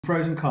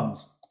Pros and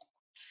cons.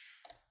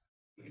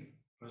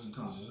 Pros and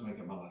cons. Just make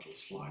it my little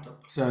slide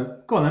up.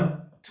 So go on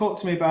then. Talk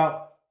to me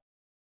about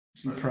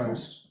some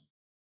pros.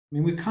 I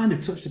mean, we've kind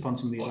of touched upon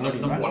some of these already.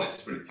 Number one is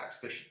it's really tax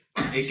efficient.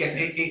 The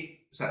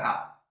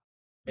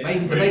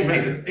main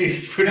reason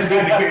is really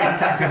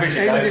tax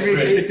efficient.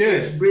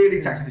 It's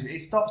really tax efficient. It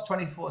stops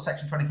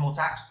Section 24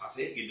 tax. That's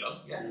it. You're done.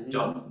 Yeah,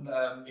 done.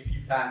 If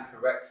you plan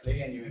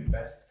correctly and you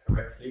invest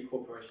correctly,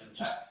 corporation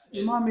tax.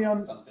 Remind me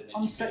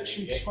on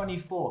Section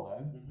 24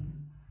 though.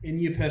 In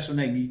your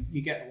personal name,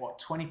 you get what,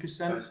 20%?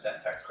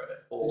 20% tax credit.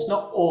 So it's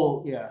not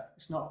all. Yeah,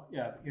 it's not.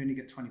 Yeah, but you only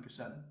get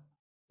 20%.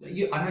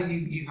 I know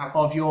you have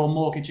of your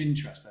mortgage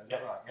interest. Though, is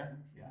yes. that right?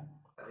 Yeah.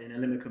 In a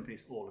limited company,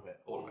 it's all of it.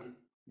 All of it.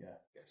 Yeah.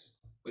 Yes.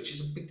 Which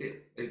is a big deal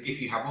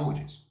if you have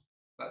mortgages.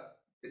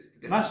 But it's the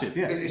difference. Massive.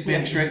 Yeah. It's the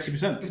extra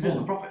 80%. It's more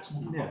than profit. It's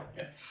more than profit.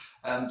 Yeah.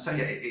 So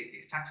yeah,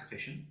 it's tax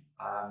efficient.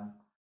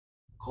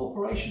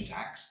 Corporation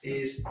tax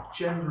is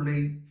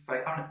generally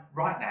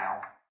right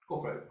now.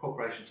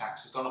 Corporation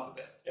tax has gone up a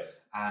bit. Yep.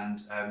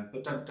 And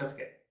but don't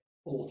forget,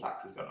 all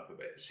tax has gone up a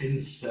bit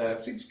since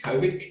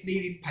COVID. It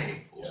needed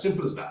paying for.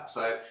 Simple as that.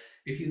 So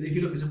if you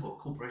look at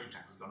corporation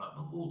tax has gone up,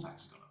 not all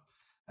tax has gone up.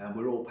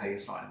 We're all paying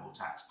slightly more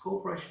tax.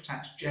 Corporation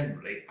tax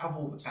generally, of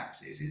all the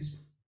taxes,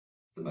 is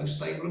the most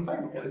stable and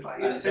favourable. Yeah. It's like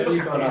and it's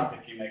only gone up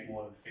if you make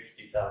more than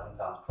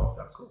 £50,000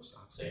 profit. Of course.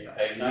 So you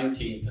pay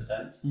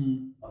 19%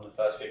 on the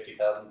first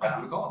 £50,000.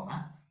 I've forgotten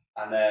that.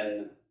 And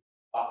then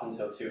up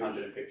until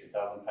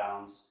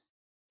 £250,000.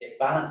 It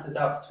balances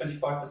out to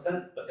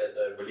 25%, but there's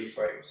a relief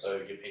rate, so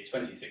you pay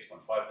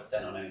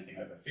 26.5% on anything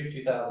over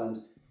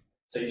 50,000.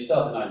 So you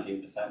start at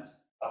 19%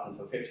 up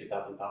until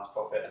 £50,000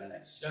 profit, and then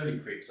it slowly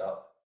creeps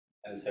up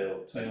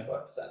until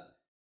 25%.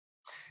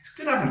 It's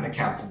good having an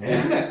accountant here,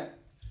 isn't it?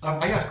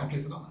 I have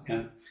completely forgotten that.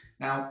 Yeah.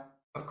 Now,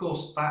 of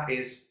course, that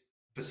is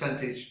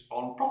percentage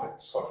on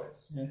profits.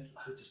 Profits. There's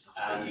loads of stuff.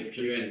 And if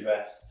you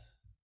invest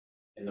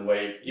in the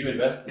way you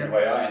invest, in the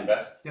way I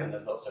invest, and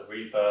there's lots of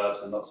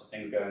refurbs and lots of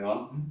things going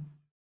on.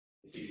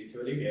 It's easy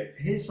to alleviate.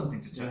 Here's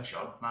something to touch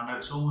on, and I know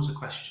it's always a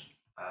question.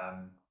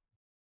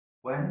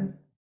 When,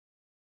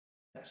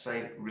 let's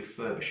say,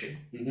 refurbishing,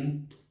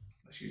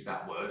 let's use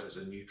that word as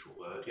a neutral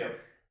word,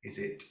 is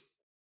it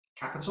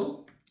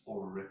capital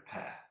or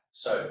repair?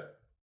 So,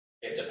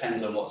 it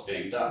depends on what's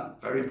being done.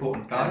 Very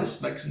important,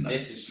 guys. Make some notes.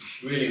 This is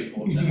really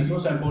important. It's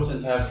also important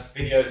to have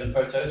videos and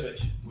photos,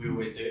 which we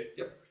always do.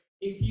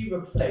 If you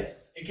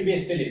replace, it can be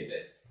as silly as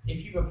this,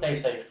 if you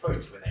replace a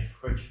fridge with a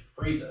fridge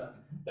freezer,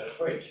 the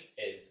fridge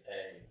is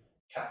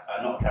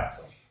not a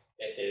capital.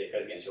 It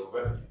goes against your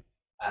revenue.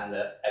 And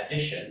the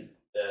addition,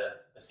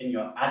 the thing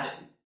you're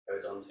adding,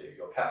 goes onto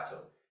your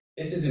capital.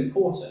 This is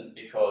important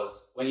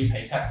because when you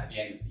pay tax at the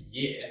end of the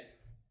year,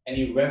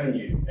 any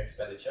revenue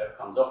expenditure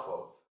comes off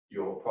of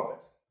your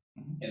profit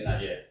in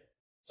that year.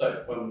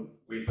 So when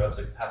refurbs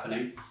are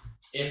happening,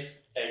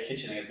 if a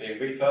kitchen is being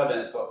refurbed and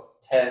it's got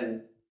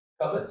 10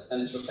 cupboards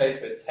and it's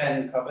replaced with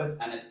 10 cupboards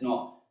and it's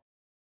not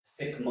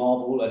thick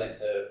marble and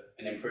it's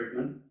an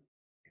improvement,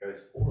 it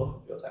goes all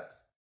off of your tax,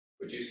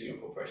 reducing your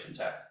corporation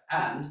tax.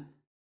 And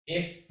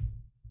if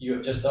you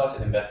have just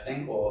started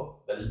investing, or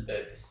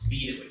the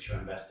speed at which you're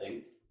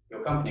investing,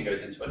 your company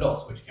goes into a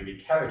loss, which can be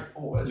carried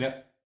forward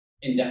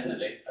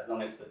indefinitely as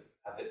long as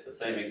it's the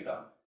same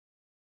income.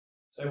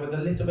 So with a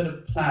little bit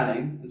of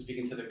planning and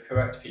speaking to the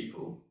correct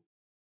people,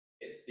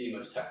 it's the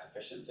most tax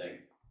efficient thing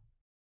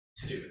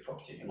to do with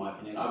property, in my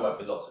opinion. I work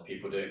with lots of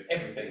people doing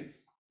everything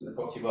in the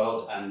property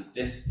world, and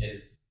this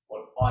is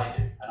what I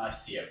do, and I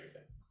see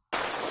everything.